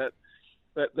me, that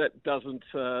doesn't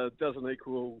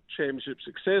equal championship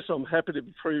success. I'm happy to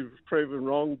be proven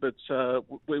wrong, but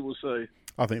we will see.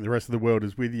 I think the rest of the world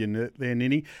is with you there,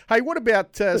 Ninny. Hey, what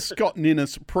about Scott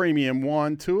NINNIS Premium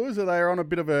Wine Tours? Are they on a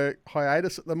bit of a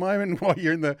hiatus at the moment while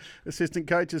you're in the assistant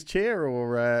coach's chair,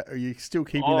 or are you still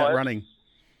keeping that running?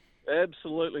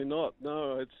 Absolutely not.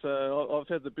 No, it's I've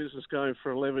had the business going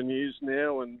for 11 years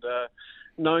now, and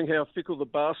knowing how fickle the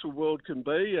basketball world can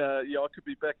be, I could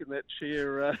be back in that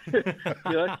chair,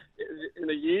 in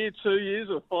a year, 2 years,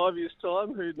 or 5 years'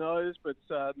 time. Who knows? But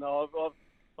no,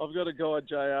 I've got a guy,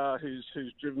 JR,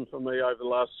 who's driven for me over the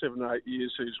last 7 or 8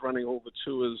 years, who's running all the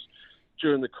tours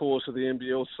during the course of the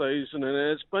NBL season, and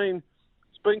it's been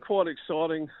quite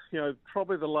exciting.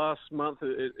 Probably the last month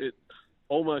it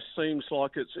almost seems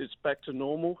like it's back to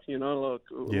normal. Like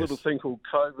a little thing called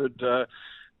COVID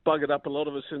buggered up a lot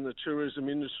of us in the tourism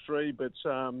industry, but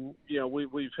I've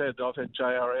had JR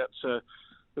out to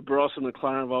the Barossa and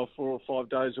McLaren 4 or 5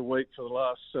 days a week for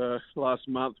the last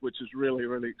month, which is really,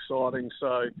 really exciting.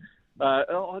 So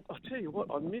I'll tell you what,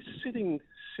 I miss sitting,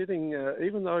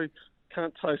 even though I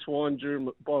can't taste wine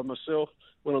by myself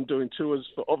when I'm doing tours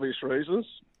for obvious reasons,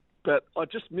 but I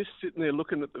just miss sitting there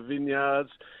looking at the vineyards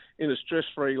in a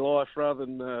stress-free life rather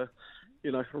than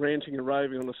ranting and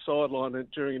raving on the sideline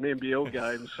during an NBL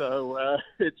game. So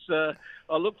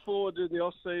I look forward to the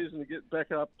off season to get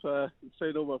back up and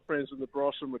see all my friends in the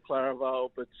Barossa and McLaren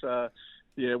Vale, but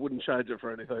wouldn't change it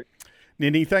for anything.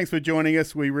 Ninny, thanks for joining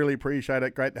us. We really appreciate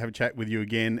it. Great to have a chat with you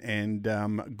again, and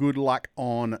good luck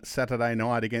on Saturday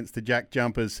night against the Jack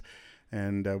Jumpers,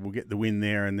 and we'll get the win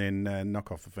there and then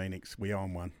knock off the Phoenix. We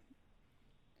own one.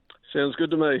 Sounds good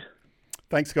to me.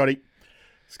 Thanks, Scotty.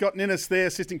 Scott NINNIS there,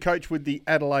 assistant coach with the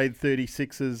Adelaide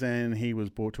 36ers, and he was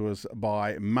brought to us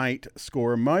by Mate.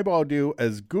 Score a mobile deal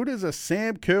as good as a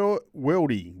Sam Kerr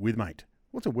Weldy with Mate.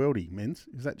 What's a worldie, men's?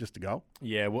 Is that just a goal?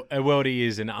 Yeah, well, a worldie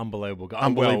is an unbelievable goal.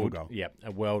 Unbelievable goal. Yeah,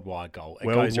 a worldwide goal. It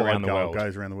Worldwide goes around the goal world.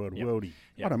 Goes around the world. Yep. Worldie.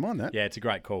 Yep. I don't mind that. Yeah, it's a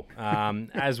great call.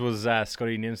 As was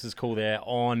Scotty Ninnis' call there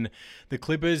on the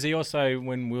Clippers. He also,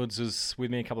 when Wilds was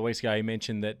with me a couple of weeks ago, he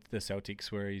mentioned that the Celtics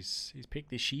were his pick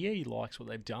this year. He likes what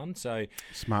they've done. So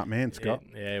smart man, Scott.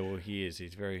 Yeah, well, he is.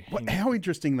 He's very... How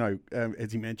interesting, though,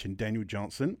 as he mentioned, Daniel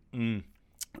Johnson.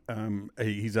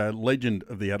 He's a legend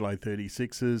of the Adelaide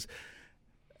 36ers.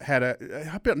 Had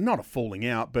not a falling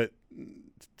out, but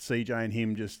CJ and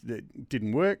him just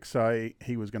didn't work, so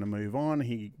he was going to move on.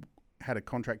 He had a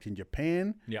contract in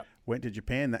Japan. Yep. Went to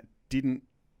Japan. That didn't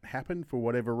happen for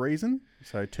whatever reason,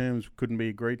 so terms couldn't be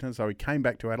agreed to. So he came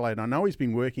back to Adelaide. I know he's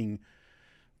been working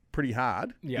pretty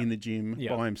hard in the gym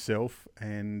by himself,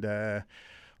 and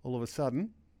all of a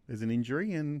sudden there's an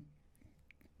injury and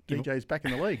DJ's back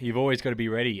in the league. You've always got to be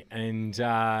ready, and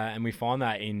we find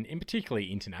that in particularly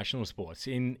international sports.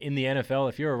 In the NFL,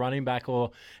 if you're a running back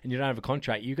and you don't have a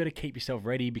contract, you've got to keep yourself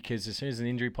ready, because as soon as an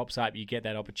injury pops up, you get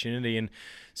that opportunity. And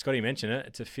Scotty mentioned it;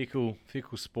 it's a fickle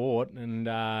sport, and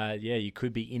you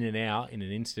could be in and out in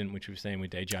an instant, which we've seen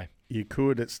with DJ. You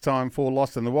could. It's time for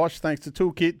Lost in the Wash. Thanks to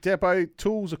Toolkit Depot,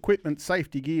 tools, equipment,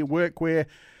 safety gear, workwear.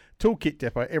 Toolkit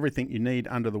Depot, everything you need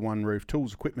under the one roof.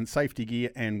 Tools, equipment, safety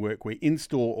gear and workwear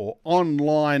in-store or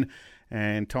online.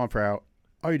 And time for our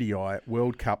ODI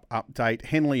World Cup update.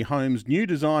 Henley Homes, new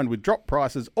design with drop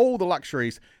prices, all the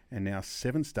luxuries, and now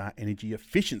 7-star energy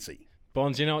efficiency.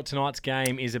 Bonds, you know what tonight's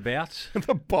game is about?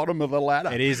 The bottom of the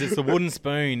ladder. It is. It's the wooden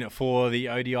spoon for the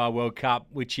ODI World Cup,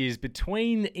 which is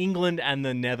between England and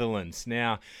the Netherlands.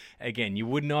 Now, again, you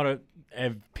would not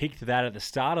have picked that at the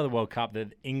start of the World Cup,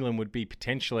 that England would be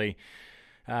potentially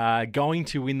going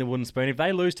to win the wooden spoon. If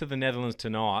they lose to the Netherlands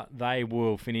tonight, they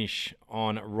will finish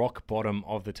on rock bottom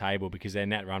of the table, because their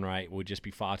net run rate will just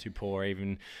be far too poor,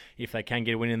 even if they can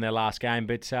get a win in their last game.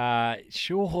 But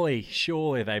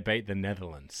surely they beat the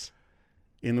Netherlands.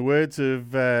 In the words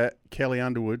of Kelly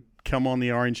Underwood, come on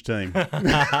the orange team.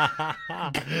 That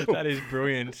is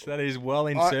brilliant. That is well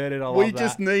inserted. I love we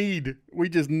that. We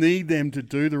just need them to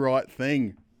do the right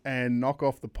thing and knock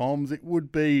off the Poms. It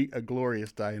would be a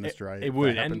glorious day in Australia. It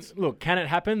would. And look, can it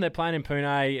happen? They're playing in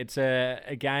Pune. It's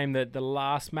a game that the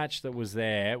last match that was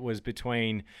there was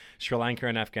between Sri Lanka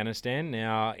and Afghanistan.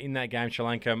 Now, in that game, Sri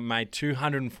Lanka made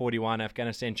 241.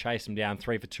 Afghanistan chased them down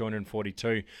 3 for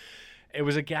 242. It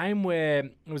was a game where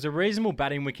it was a reasonable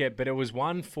batting wicket, but it was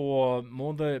one for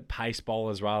more the pace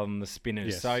bowlers rather than the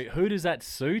spinners. Yes. So who does that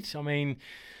suit? I mean,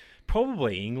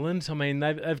 probably England. I mean,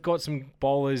 they've got some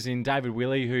bowlers in David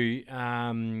Willey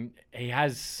who he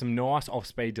has some nice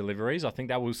off-speed deliveries. I think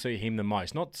that will suit him the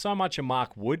most. Not so much a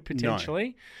Mark Wood potentially.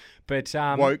 No. But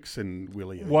Wokes and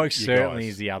Willie. Wokes certainly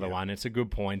is the other one. It's a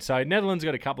good point. So Netherlands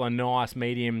got a couple of nice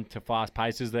medium to fast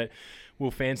paces that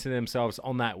will fancy themselves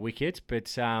on that wicket.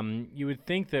 But you would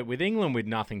think that with England with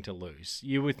nothing to lose,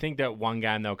 you would think that one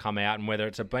game they'll come out, and whether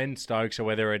it's a Ben Stokes or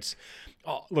whether it's...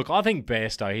 Oh, look, I think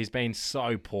Bairstow, he's been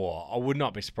so poor. I would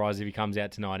not be surprised if he comes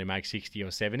out tonight and makes 60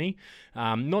 or 70.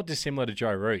 Not dissimilar to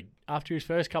Joe Root. After his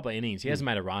first couple of innings, he hasn't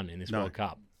made a run in this World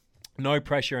Cup. No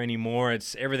pressure anymore.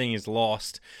 Everything is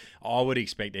lost. I would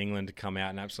expect England to come out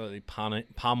and absolutely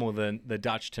pummel the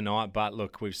Dutch tonight. But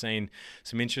look, we've seen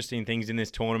some interesting things in this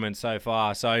tournament so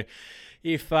far. So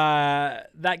if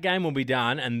that game will be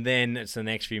done, and then it's the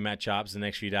next few matchups, the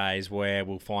next few days, where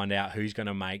we'll find out who's going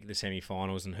to make the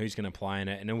semi-finals and who's going to play in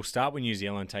it. And it will start with New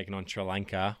Zealand taking on Sri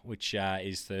Lanka, which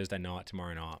is Thursday night,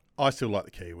 tomorrow night. I still like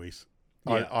the Kiwis.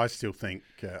 Yeah. I still think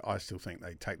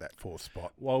they take that fourth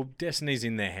spot. Well, destiny's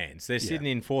in their hands. They're sitting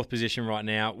in fourth position right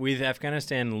now. With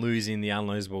Afghanistan losing the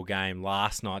unlosable game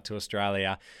last night to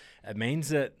Australia, it means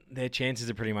that their chances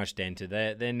are pretty much dented.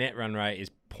 Their net run rate is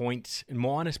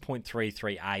minus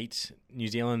 0.338. New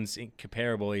Zealand's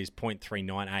comparable is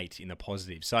 0.398 in the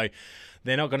positive. So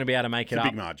they're not going to be able to make it up. It's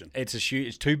a big margin.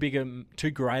 It's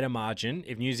too great a margin.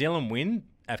 If New Zealand win,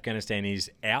 Afghanistan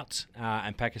is out,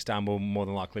 and Pakistan will more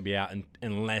than likely be out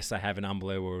unless they have an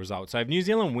unbelievable result. So if New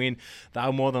Zealand win,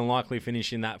 they'll more than likely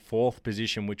finish in that fourth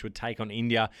position, which would take on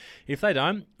India. If they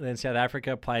don't, then South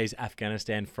Africa plays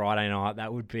Afghanistan Friday night.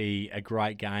 That would be a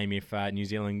great game if New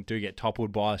Zealand do get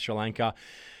toppled by Sri Lanka.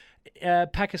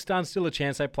 Pakistan's still a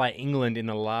chance. They play England in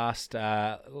the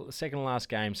second to last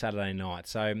game Saturday night.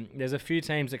 So there's a few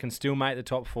teams that can still make the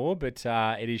top four, but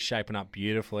it is shaping up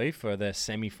beautifully for the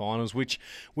semi-finals, which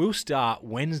will start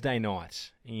Wednesday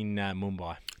night in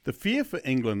Mumbai. The fear for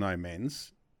England, though,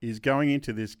 men's, is going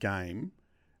into this game,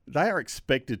 they are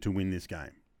expected to win this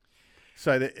game.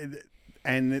 So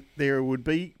there would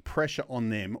be pressure on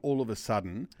them all of a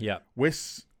sudden. Yeah,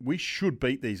 we should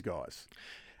beat these guys.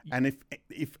 And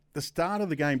if the start of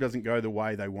the game doesn't go the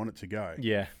way they want it to go,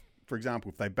 yeah. For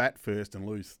example, if they bat first and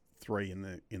lose 3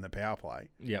 in the power play,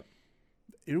 yep.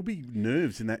 It'll be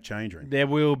nerves in that change room. There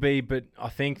will be, but I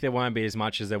think there won't be as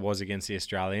much as there was against the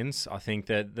Australians. I think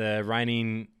that the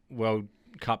reigning World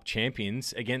Cup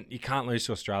champions, again, you can't lose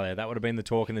to Australia. That would have been the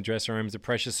talk in the dressing rooms. The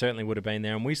pressure certainly would have been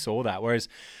there, and we saw that. Whereas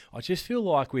I just feel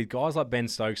like with guys like Ben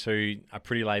Stokes, who are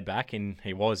pretty laid back, and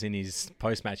he was in his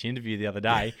post-match interview the other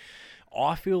day,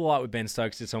 I feel like with Ben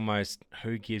Stokes, it's almost,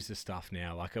 who gives the stuff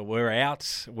now? Like, we're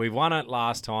out. We won it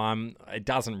last time. It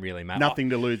doesn't really matter. Nothing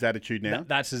to lose attitude now.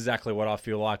 That's exactly what I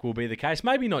feel like will be the case.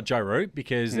 Maybe not Joe Root,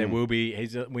 because there will be.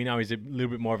 We know he's a little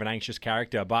bit more of an anxious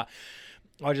character, but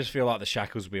I just feel like the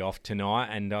shackles will be off tonight,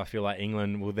 and I feel like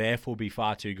England will therefore be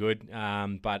far too good.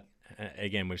 But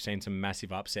again, we've seen some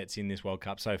massive upsets in this World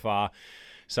Cup so far.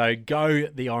 So go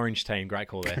the orange team. Great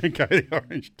call there. Go the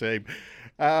orange team.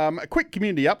 A quick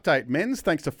community update, men's.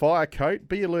 Thanks to Fire Coat.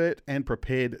 Be alert and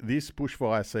prepared this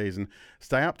bushfire season.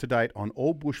 Stay up to date on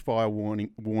all bushfire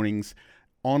warnings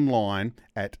online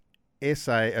at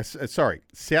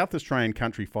South Australian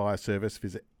Country Fire Service.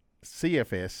 Visit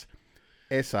cfs.sa.gov.au.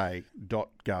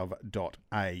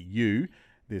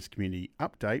 This community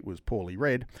update was poorly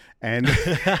read. And,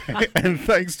 and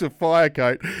thanks to Fire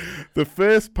Coat, the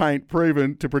first paint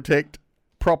proven to protect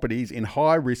properties in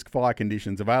high-risk fire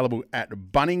conditions, available at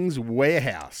Bunnings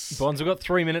Warehouse. Bonds, we've got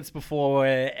 3 minutes before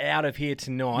we're out of here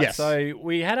tonight. Yes. So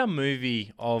we had a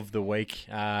movie of the week.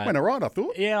 Went all right, I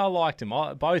thought. Yeah, I liked them.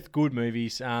 Both good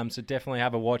movies. So definitely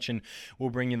have a watch, and we'll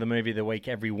bring you the movie of the week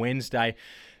every Wednesday.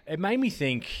 It made me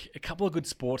think a couple of good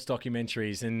sports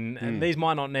documentaries, and these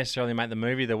might not necessarily make the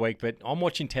movie of the week, but I'm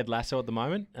watching Ted Lasso at the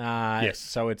moment. Yes.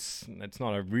 So it's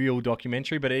not a real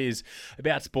documentary, but it is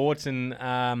about sports,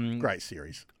 and great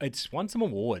series. It's won some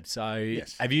awards. So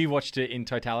yes. Have you watched it in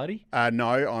totality?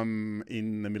 No, I'm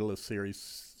in the middle of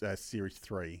series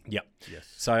 3. Yep. Yes.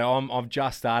 So I've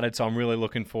just started, so I'm really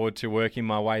looking forward to working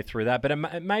my way through that. But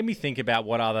it made me think about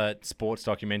what other sports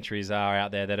documentaries are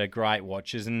out there that are great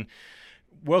watches, and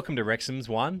Welcome to Wrexham's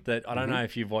one that I don't know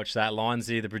if you've watched that.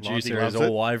 Lindsay, the producer, is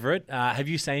all over it. Have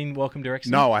you seen Welcome to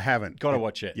Wrexham? No, I haven't. Got to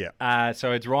watch it. Yeah.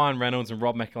 So it's Ryan Reynolds and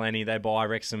Rob McElhenney. They buy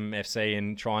Wrexham FC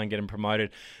and try and get them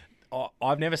promoted.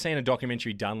 I've never seen a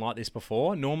documentary done like this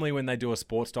before. Normally when they do a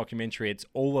sports documentary, it's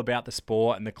all about the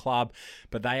sport and the club,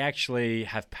 but they actually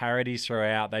have parodies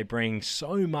throughout. They bring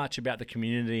so much about the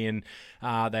community, and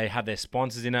they have their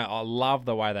sponsors in it. I love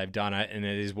the way they've done it, and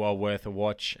it is well worth a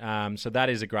watch. So that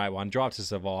is a great one. Drive to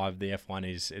Survive, the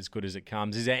F1 is as good as it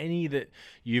comes. Is there any that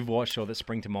you've watched or that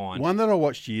spring to mind? One that I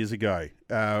watched years ago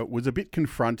was a bit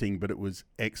confronting, but it was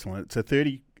excellent. It's a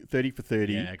 30 for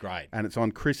 30. Yeah, great. And it's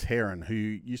on Chris Herron, who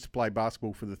used to play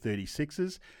basketball for the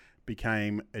 36ers,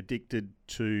 became addicted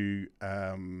to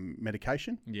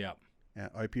medication. Yeah.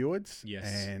 Opioids.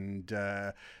 Yes. And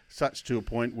such to a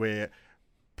point where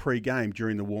pre-game,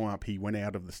 during the warm-up, he went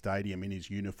out of the stadium in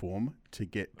his uniform to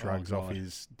get drugs off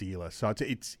his dealer. So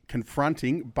it's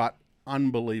confronting, but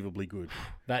unbelievably good.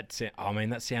 That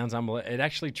sounds unbelievable. It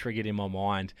actually triggered in my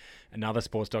mind another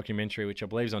sports documentary, which I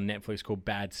believe is on Netflix, called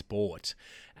Bad Sport.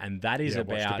 And that is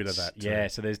about... watched a bit of that too. Yeah,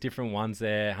 so there's different ones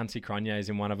there. Hansi Cronje is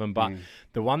in one of them. But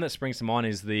the one that springs to mind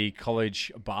is the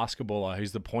college basketballer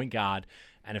who's the point guard,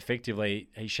 and effectively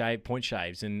he point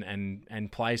shaves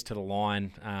and plays to the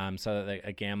line so that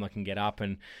a gambler can get up.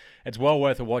 And it's well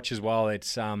worth a watch as well.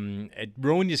 It's it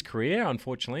ruined his career,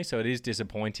 unfortunately, so it is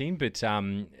disappointing. But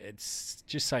it's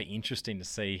just so interesting to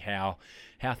see how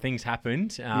things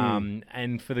happened,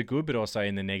 and for the good, but also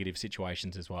in the negative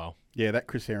situations as well. Yeah, that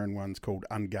Chris Herron one's called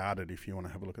Unguarded, if you want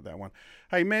to have a look at that one.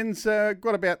 Hey, men's,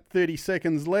 got about 30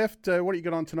 seconds left. What do you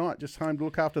got on tonight? Just home to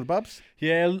look after the Bubs?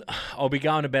 Yeah, I'll be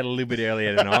going to bed a little bit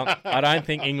earlier tonight. I don't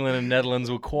think England and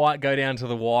Netherlands will quite go down to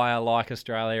the wire like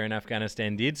Australia and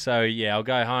Afghanistan did. So, yeah, I'll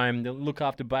go home, look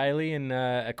after Bailey, and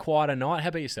a quieter night. How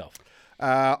about yourself?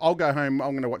 I'll go home.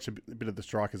 I'm going to watch a bit of the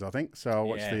Strikers, I think. So I'll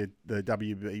watch the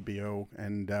WBBL,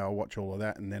 and I'll watch all of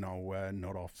that, and then I'll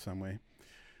nod off somewhere.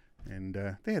 And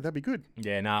that'd be good.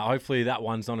 Yeah, no, hopefully that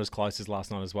one's not as close as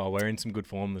last night as well. We're in some good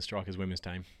form, the Strikers women's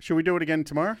team. Should we do it again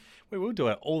tomorrow? We will do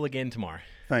it all again tomorrow.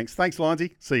 Thanks,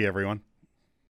 Lindsay. See you, everyone.